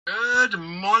Good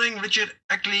morning, Richard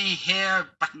Eckley here,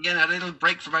 back again. I had a little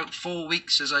break for about 4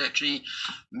 weeks as I actually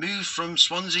moved from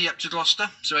Swansea up to Gloucester.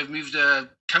 So I've moved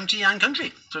county and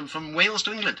country, from Wales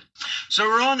to England. So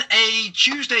we're on a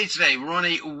Tuesday today. We're on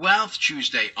a Wealth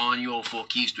Tuesday on your 4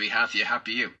 keys to be healthier,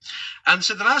 happy you. And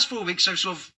so the last 4 weeks I've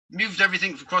sort of moved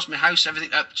everything across my house,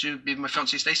 everything up to be with my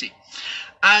fiancée Stacey.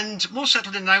 And more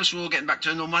settled in now, so we're all getting back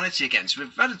to normality again. So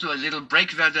we've had a little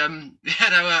break. We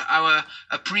had our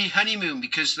pre-honeymoon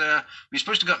because we were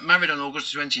supposed to get married on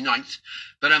August 29th,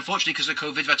 but unfortunately because of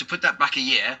COVID we had to put that back a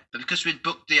year. But because we'd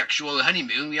booked the actual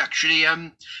honeymoon, we actually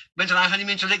went on our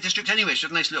honeymoon to Lake District anyway. So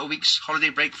we had a nice little week's holiday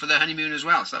break for the honeymoon as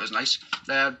well. So that was nice.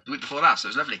 The week before last, so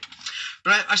it was lovely.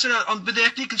 But I said with the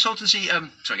Eckley Consultancy,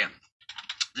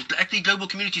 the Eckley Global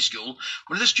Community School,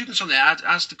 one of the students on there had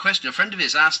asked a question. A friend of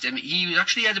his asked him, he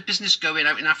actually had a business going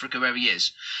out in Africa where he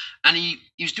is, and he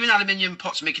was doing aluminium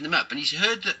pots, making them up, and he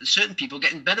heard that certain people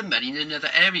getting better money in another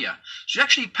area. So he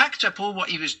actually packed up all what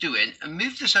he was doing and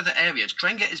moved to this other area to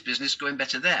try and get his business going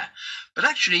better there. But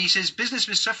actually, he says business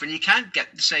was suffering. He can't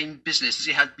get the same business as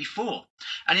he had before.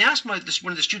 And he asked one of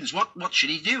the students, what should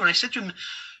he do? And I said to him,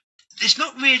 it's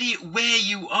not really where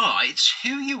you are, it's who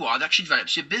you are that actually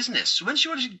develops your business. So once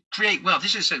you want to create wealth,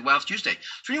 this is said Wealth Tuesday.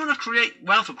 So when you want to create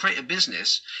wealth or create a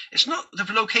business, it's not the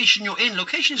location you're in.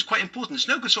 Location is quite important. It's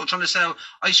no good sort of trying to sell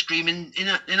ice cream in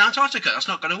Antarctica. That's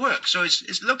not going to work. So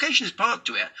it's location is part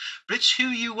to it, but it's who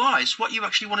you are. It's what you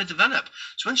actually want to develop.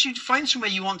 So once you find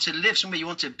somewhere you want to live, somewhere you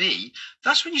want to be,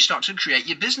 that's when you start to create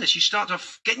your business. You start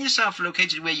off getting yourself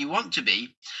located where you want to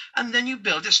be, and then you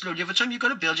build it slowly over time. You've got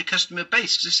to build your customer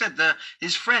base. As I said,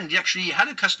 his friend, he actually had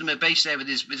a customer base there with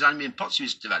his aluminium pots he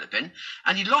was developing,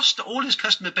 and he lost all his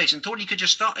customer base and thought he could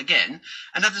just start again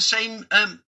and have the same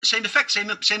effect,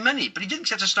 same money, but he didn't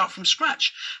have to start from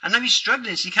scratch. And now he's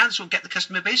struggling, so he can't sort of get the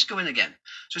customer base going again.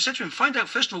 So I said to him, find out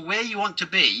first of all where you want to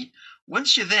be.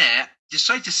 Once you're there,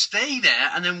 decide to stay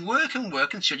there and then work and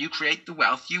work until you create the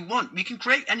wealth you want. You can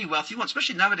create any wealth you want,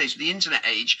 especially nowadays with the internet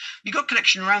age. You've got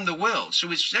connection around the world.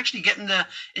 So it's actually getting the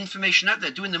information out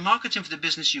there, doing the marketing for the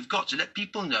business you've got to let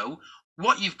people know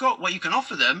what you've got, what you can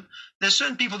offer them. There's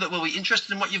certain people that will be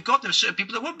interested in what you've got. There's certain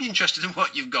people that won't be interested in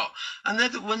what you've got. And they're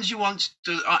the ones you want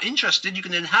to are interested. You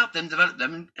can then help them develop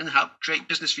them and help create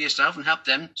business for yourself and help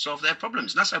them solve their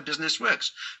problems. And that's how business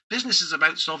works. Business is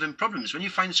about solving problems. When you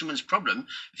find someone's problem,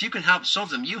 if you can help solve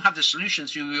them, you have the solution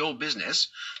through your business,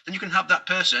 then you can help that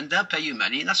person, they'll pay you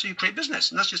money, and that's how you create business.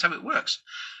 And that's just how it works.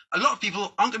 A lot of people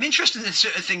aren't going to be interested in the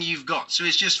sort of thing you've got. So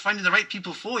it's just finding the right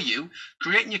people for you,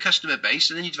 creating your customer base,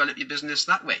 and then you develop your business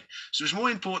that way. So it's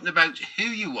more important about who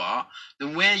you are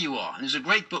than where you are. And there's a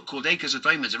great book called Acres of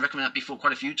Diamonds. I've recommended that before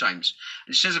quite a few times.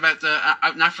 And it says about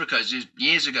out in Africa,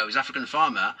 years ago, he was an African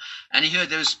farmer, and he heard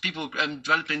there was people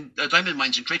developing diamond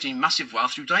mines and creating massive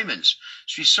wealth through diamonds.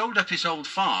 So he sold up his old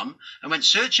farm and went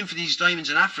searching for these diamonds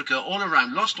in Africa all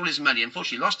around, lost all his money,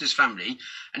 unfortunately lost his family,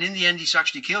 and in the end he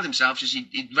actually killed himself because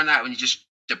he'd run out and he just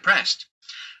depressed.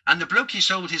 And the bloke he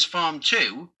sold his farm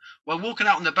to, while walking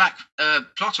out on the back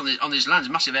plot on his land,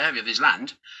 massive area of his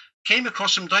land, came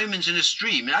across some diamonds in a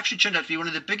stream. It actually turned out to be one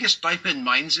of the biggest diamond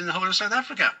mines in the whole of South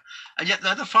Africa. And yet the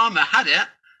other farmer had it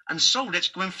and sold it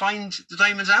to go and find the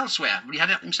diamonds elsewhere. But he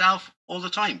had it himself all the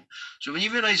time. So when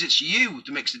you realise it's you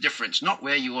that makes the difference, not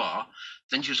where you are,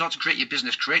 then you start to create your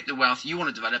business, create the wealth you want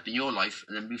to develop in your life,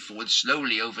 and then move forward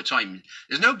slowly over time.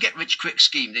 There's no get-rich-quick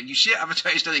scheme. If you see it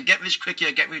advertised, get rich quick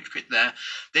here, get rich quick there,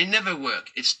 they never work.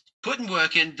 It's putting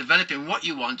work in, developing what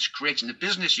you want, creating the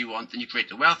business you want, then you create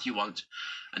the wealth you want,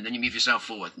 and then you move yourself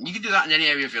forward. And you can do that in any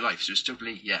area of your life. So it's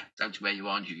totally, down to where you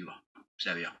are and who you are. So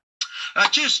there we are.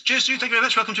 Cheers, Sue. Thank you very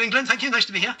much. Welcome to England. Thank you. Nice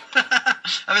to be here.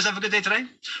 Have yourself a good day today.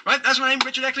 Right, that's my name,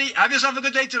 Richard Eckley. Have yourself a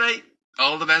good day today.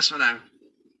 All the best for now.